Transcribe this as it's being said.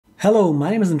Hello, my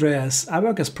name is Andreas. I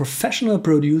work as professional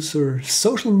producer,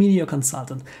 social media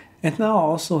consultant, and now I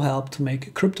also help to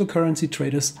make cryptocurrency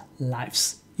traders'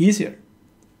 lives easier.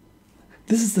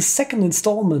 This is the second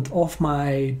installment of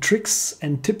my tricks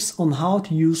and tips on how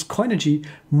to use Coinigy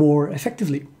more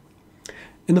effectively.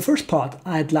 In the first part,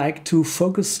 I'd like to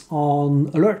focus on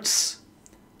alerts.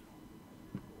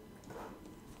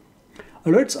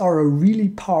 Alerts are a really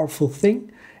powerful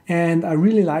thing, and I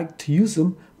really like to use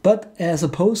them, but as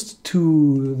opposed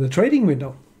to the trading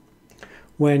window.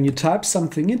 When you type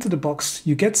something into the box,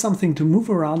 you get something to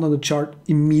move around on the chart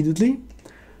immediately.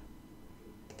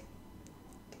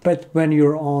 But when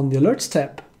you're on the alerts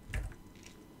tab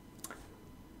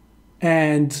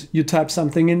and you type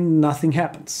something in, nothing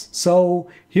happens. So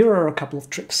here are a couple of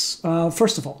tricks.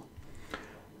 First of all,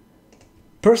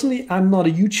 personally, I'm not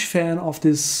a huge fan of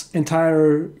this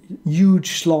entire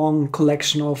huge long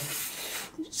collection of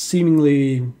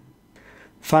seemingly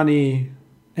funny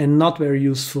and not very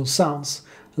useful sounds.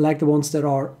 I like the ones that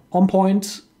are on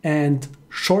point and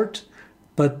short,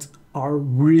 but are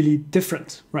really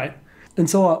different, right? And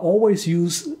so I always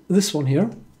use this one here,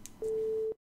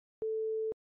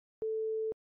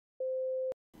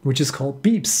 which is called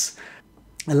beeps.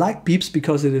 I like beeps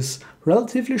because it is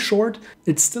relatively short.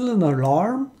 It's still an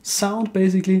alarm sound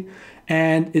basically,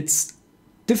 and it's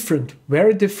different,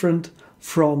 very different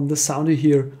from the sound you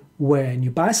hear when you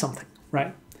buy something,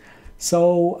 right?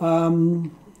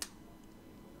 So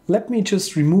let me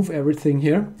just remove everything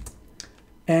here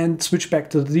and switch back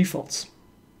to the defaults.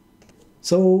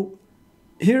 So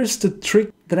here's the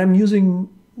trick that I'm using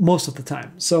most of the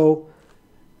time. So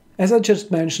as I just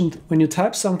mentioned, when you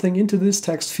type something into this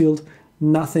text field,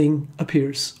 nothing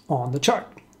appears on the chart.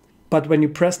 But when you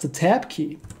press the tab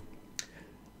key,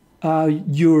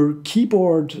 your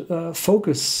keyboard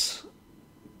focus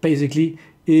basically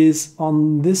is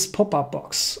on this pop-up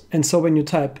box. And so when you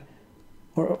type,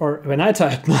 or when I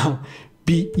type now,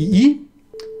 BEE,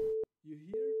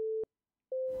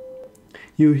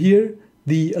 you hear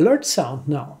the alert sound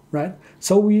now, right?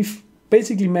 So we've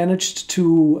basically managed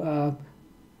to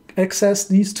access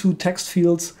these two text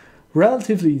fields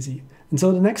relatively easy. And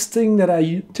so the next thing that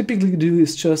I typically do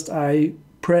is just I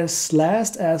press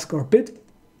last ask or bid,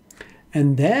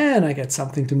 and then I get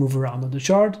something to move around on the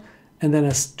chart, and then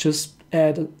I just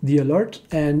add the alert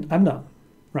and I'm done,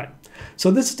 right?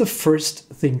 So this is the first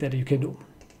thing that you can do.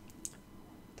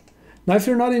 Now, if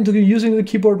you're not into using the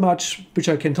keyboard much, which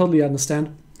I can totally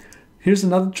understand, here's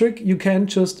another trick. You can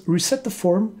just reset the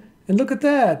form, and look at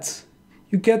that.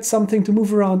 You get something to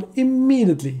move around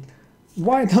immediately.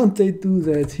 Why don't they do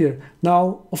that here?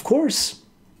 Now, of course,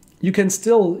 you can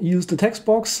still use the text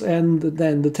box and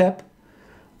then the tab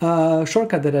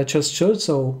shortcut that I just showed.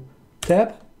 So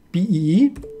tab,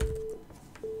 BEE.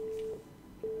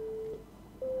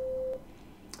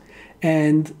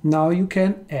 And now you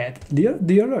can add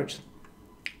the alert.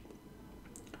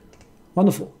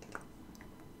 Wonderful.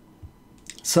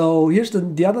 So here's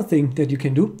the other thing that you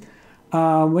can do.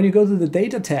 When you go to the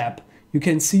data tab, you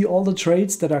can see all the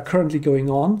trades that are currently going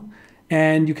on,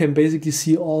 and you can basically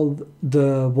see all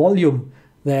the volume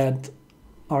that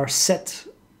are set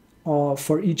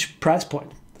for each price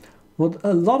point. What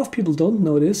a lot of people don't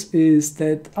notice is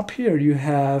that up here you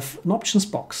have an options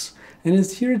box, and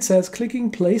here it says clicking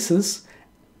places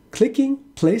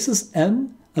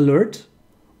an alert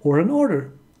or an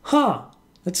order.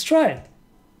 Let's try.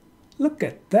 Look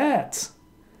at that.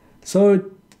 So it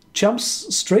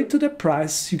jumps straight to the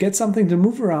price. You get something to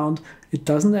move around. It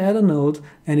doesn't add a node,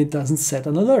 and it doesn't set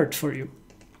an alert for you.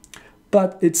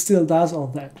 But it still does all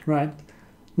that, right?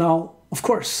 Now, of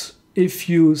course, if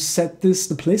you set this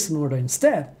to place an order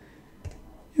instead,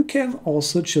 you can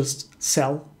also just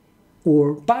sell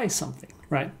or buy something,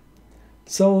 right?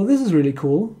 So this is really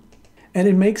cool, and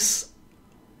it makes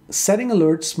setting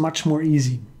alerts much more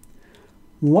easy.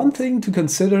 One thing to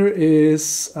consider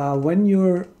is when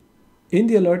you're in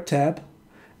the alert tab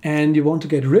and you want to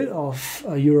get rid of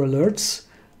your alerts,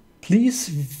 please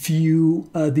view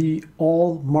the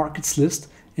all markets list,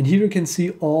 and here you can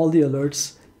see all the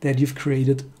alerts that you've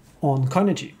created on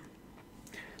Coinigy.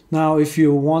 Now, if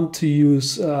you want to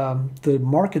use the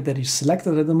market that you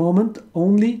selected at the moment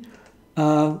only,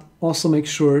 also make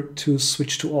sure to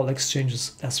switch to all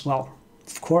exchanges as well,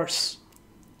 of course.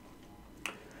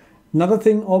 Another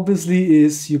thing, obviously,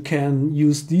 is you can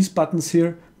use these buttons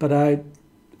here, but I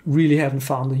really haven't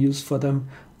found a use for them.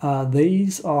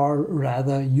 These are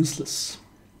rather useless.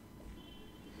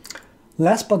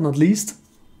 Last but not least,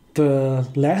 the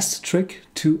last trick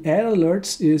to add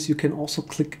alerts is you can also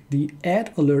click the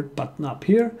Add Alert button up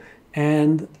here,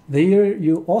 and there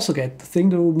you also get the thing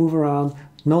to move around,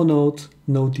 no note,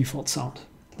 no default sound.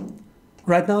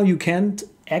 Right now you can't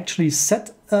actually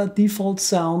set a default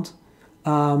sound,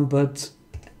 but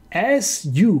as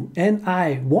you and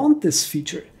I want this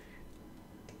feature,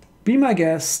 be my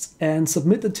guest and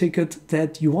submit a ticket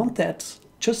that you want that.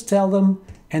 Just tell them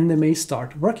and they may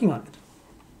start working on it.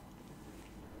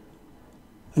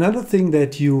 Another thing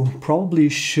that you probably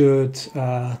should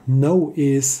know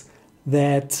is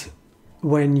that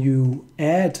when you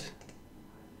add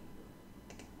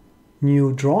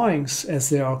new drawings, as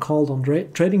they are called on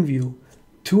TradingView,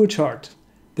 to a chart,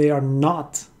 they are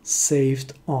not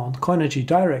saved on Coinigy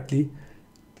directly,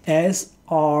 as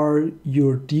are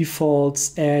your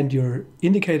defaults and your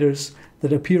indicators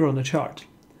that appear on the chart.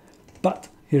 But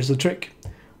here's the trick.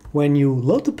 When you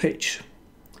load the page,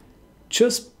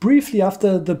 just briefly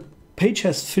after the page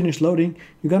has finished loading,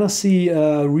 you're gonna see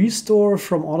a restore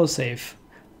from autosave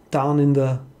down in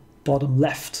the bottom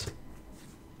left.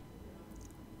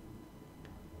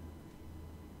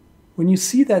 When you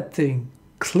see that thing,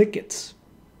 click it.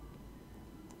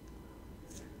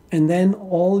 And then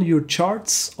all your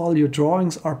charts, all your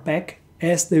drawings are back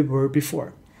as they were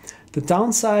before. The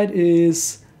downside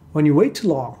is when you wait too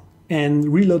long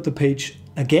and reload the page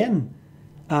again,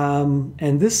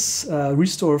 and this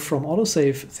restore from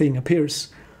autosave thing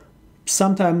appears,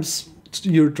 sometimes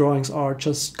your drawings are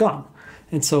just gone.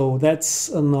 And so that's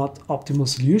a not optimal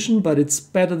solution, but it's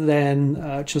better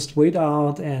than just wait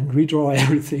out and redraw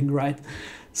everything, right?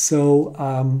 So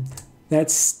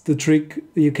that's the trick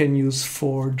you can use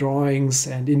for drawings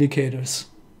and indicators.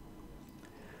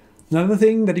 Another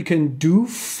thing that you can do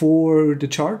for the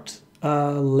chart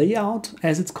layout,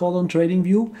 as it's called on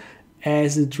TradingView,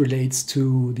 as it relates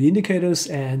to the indicators,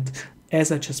 and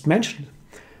as I just mentioned,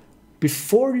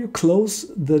 before you close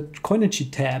the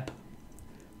Coinigy tab,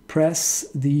 press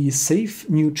the Save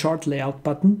New Chart Layout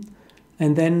button,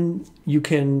 and then you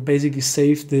can basically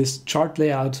save this chart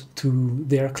layout to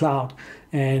their cloud.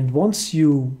 And once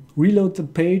you reload the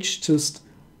page, just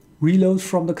reload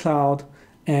from the cloud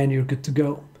and you're good to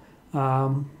go.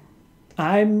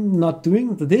 I'm not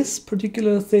doing this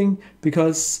particular thing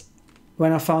because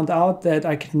when I found out that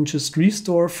I can just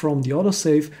restore from the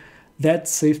autosave, that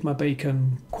saved my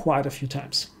bacon quite a few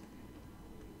times.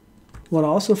 What I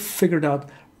also figured out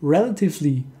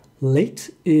relatively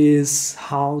late is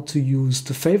how to use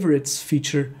the favorites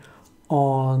feature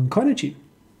on Coinigy,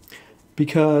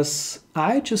 because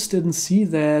I just didn't see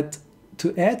that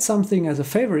to add something as a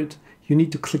favorite, you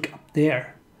need to click up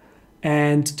there.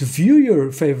 And to view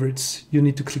your favorites, you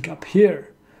need to click up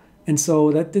here. And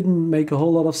so that didn't make a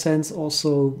whole lot of sense.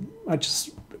 Also, I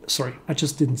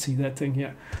just didn't see that thing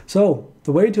here. So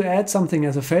the way to add something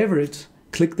as a favorite,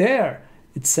 click there.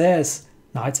 It says,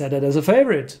 now it's added as a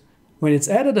favorite. When it's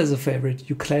added as a favorite,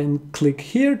 you can click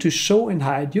here to show and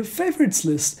hide your favorites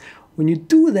list. When you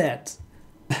do that,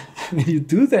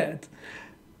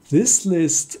 this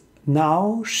list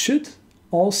now should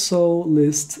also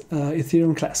list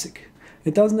Ethereum Classic.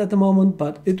 It doesn't at the moment,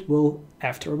 but it will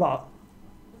after a while.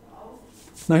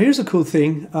 Now here's a cool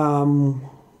thing.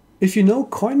 If you know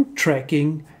coin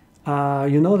tracking,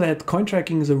 you know that coin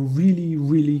tracking is a really,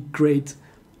 really great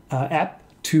app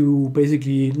to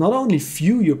basically not only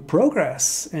view your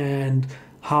progress and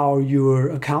how your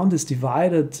account is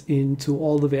divided into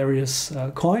all the various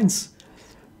coins,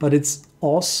 but it's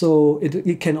also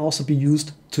it can also be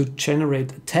used to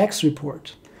generate a tax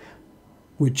report,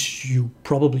 which you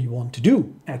probably want to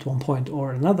do at one point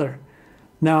or another.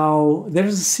 Now,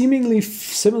 there's a seemingly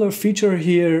similar feature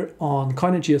here on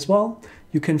Coinigy as well.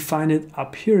 You can find it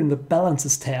up here in the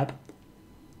Balances tab.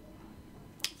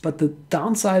 But the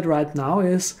downside right now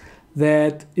is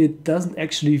that it doesn't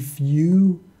actually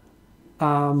view.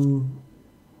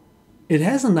 It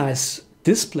has a nice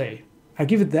display, I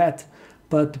give it that.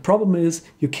 But the problem is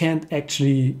you can't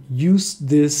actually use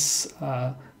this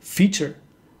feature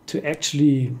to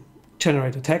actually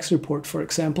generate a tax report, for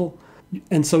example.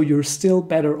 And so you're still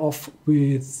better off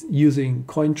with using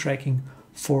coin tracking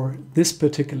for this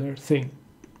particular thing.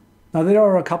 Now there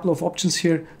are a couple of options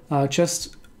here.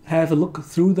 Just have a look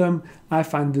through them. I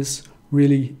find this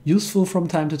really useful from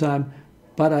time to time,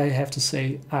 but I have to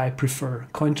say I prefer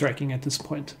coin tracking at this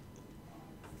point.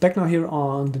 Back now here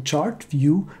on the chart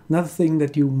view, another thing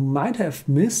that you might have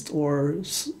missed or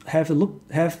have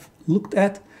looked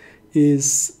at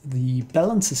is the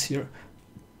balances here.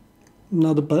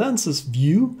 Now the balances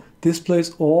view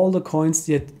displays all the coins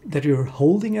that you're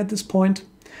holding at this point,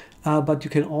 but you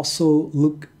can also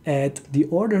look at the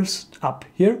orders up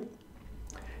here.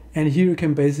 And here you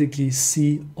can basically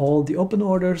see all the open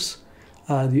orders,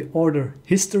 the order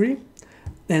history.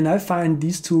 And I find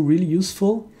these two really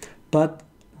useful, but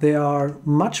they are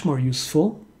much more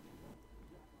useful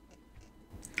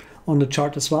on the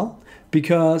chart as well,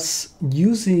 because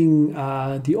using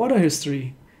the order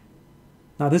history,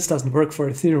 now this doesn't work for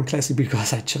Ethereum Classic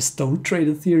because I just don't trade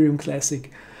Ethereum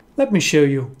Classic. Let me show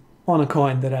you on a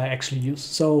coin that I actually use.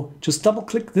 So just double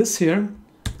click this here.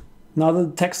 Now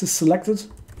the text is selected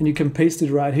and you can paste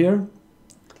it right here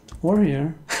or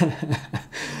here.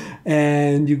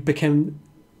 And you can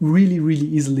really, really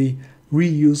easily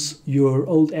reuse your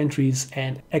old entries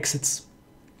and exits.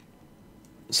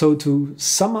 So to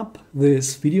sum up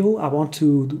this video, I want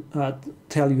to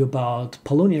tell you about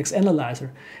Poloniex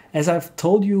Analyzer. As I've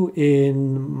told you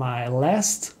in my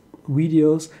last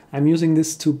videos, I'm using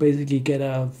this to basically get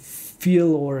a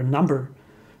feel or a number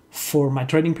for my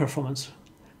trading performance.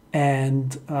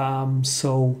 And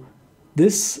so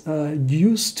this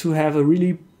used to have a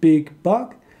really big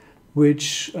bug,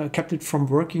 which kept it from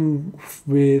working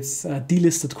with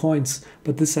delisted coins.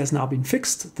 But this has now been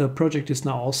fixed. The project is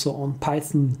now also on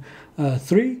Python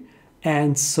 3.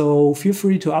 And so feel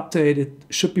free to update. It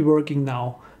should be working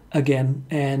now again.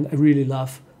 And I really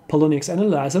love Poloniex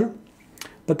Analyzer.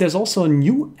 But there's also a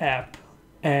new app.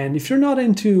 And if you're not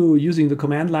into using the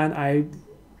command line, I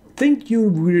think you're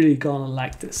really gonna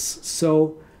like this.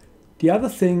 So the other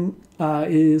thing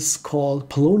is called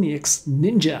Poloniex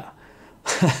Ninja.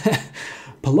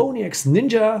 Poloniex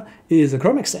Ninja is a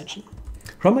Chrome extension.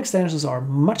 Chrome extensions are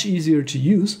much easier to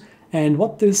use, and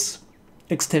what this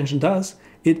extension does,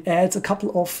 it adds a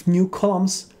couple of new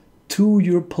columns to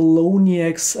your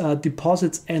Poloniex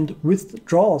deposits and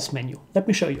withdrawals menu. Let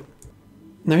me show you.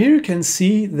 Now here you can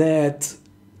see that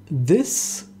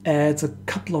this adds a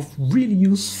couple of really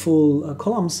useful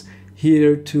columns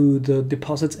here to the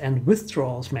deposits and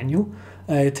withdrawals menu.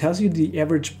 It tells you the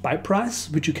average buy price,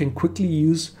 which you can quickly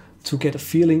use to get a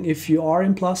feeling if you are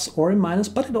in plus or in minus,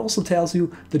 but it also tells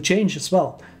you the change as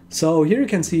well. So here you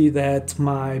can see that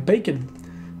my bacon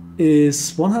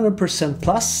is 100%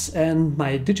 plus and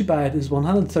my digibyte is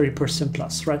 130%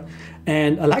 plus, right?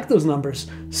 And I like those numbers.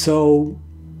 So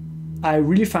I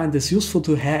really find this useful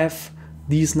to have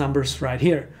these numbers right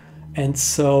here. And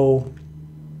so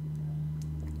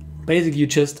basically you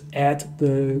just add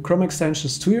the Chrome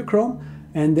extensions to your Chrome.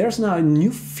 And there's now a new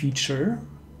feature.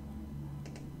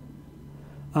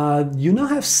 You now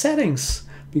have settings,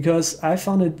 because I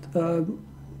found it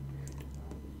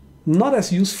not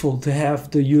as useful to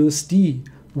have the USD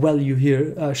value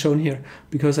here shown here,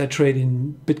 because I trade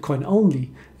in Bitcoin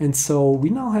only. And so we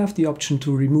now have the option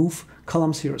to remove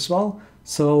columns here as well.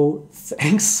 So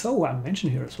thanks. So I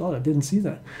mentioned here as well, I didn't see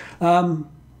that.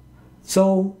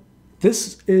 So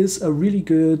this is a really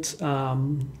good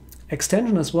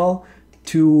extension as well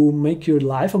to make your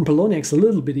life on Poloniex a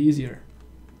little bit easier.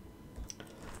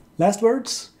 Last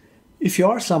words, if you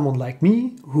are someone like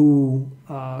me who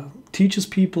teaches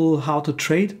people how to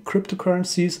trade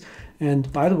cryptocurrencies,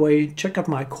 and by the way, check out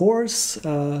my course,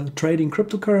 Trading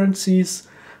Cryptocurrencies.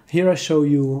 Here I show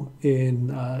you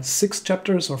in 6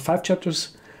 chapters or 5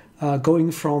 chapters,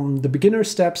 going from the beginner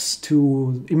steps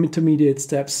to intermediate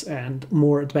steps and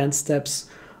more advanced steps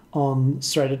on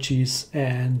strategies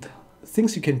and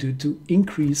things you can do to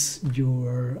increase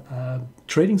your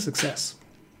trading success.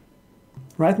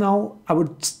 Right now, I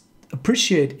would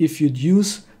appreciate if you'd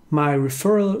use my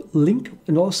referral link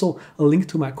and also a link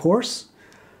to my course.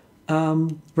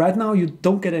 Right now, you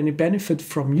don't get any benefit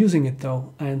from using it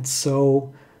though. And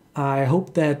so I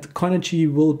hope that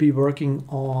Coinigy will be working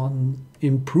on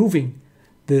improving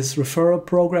this referral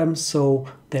program so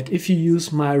that if you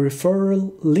use my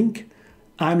referral link,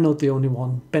 I'm not the only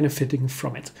one benefiting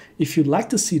from it. If you'd like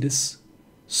to see this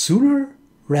sooner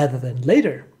rather than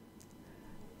later,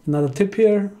 another tip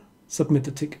here, submit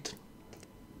a ticket.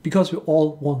 Because we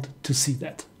all want to see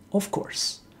that, of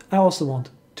course. I also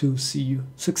want to see you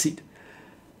succeed.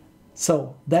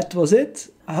 So that was it.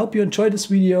 I hope you enjoyed this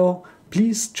video.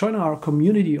 Please join our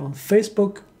community on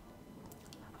Facebook.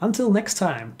 Until next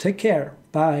time, take care.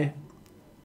 Bye.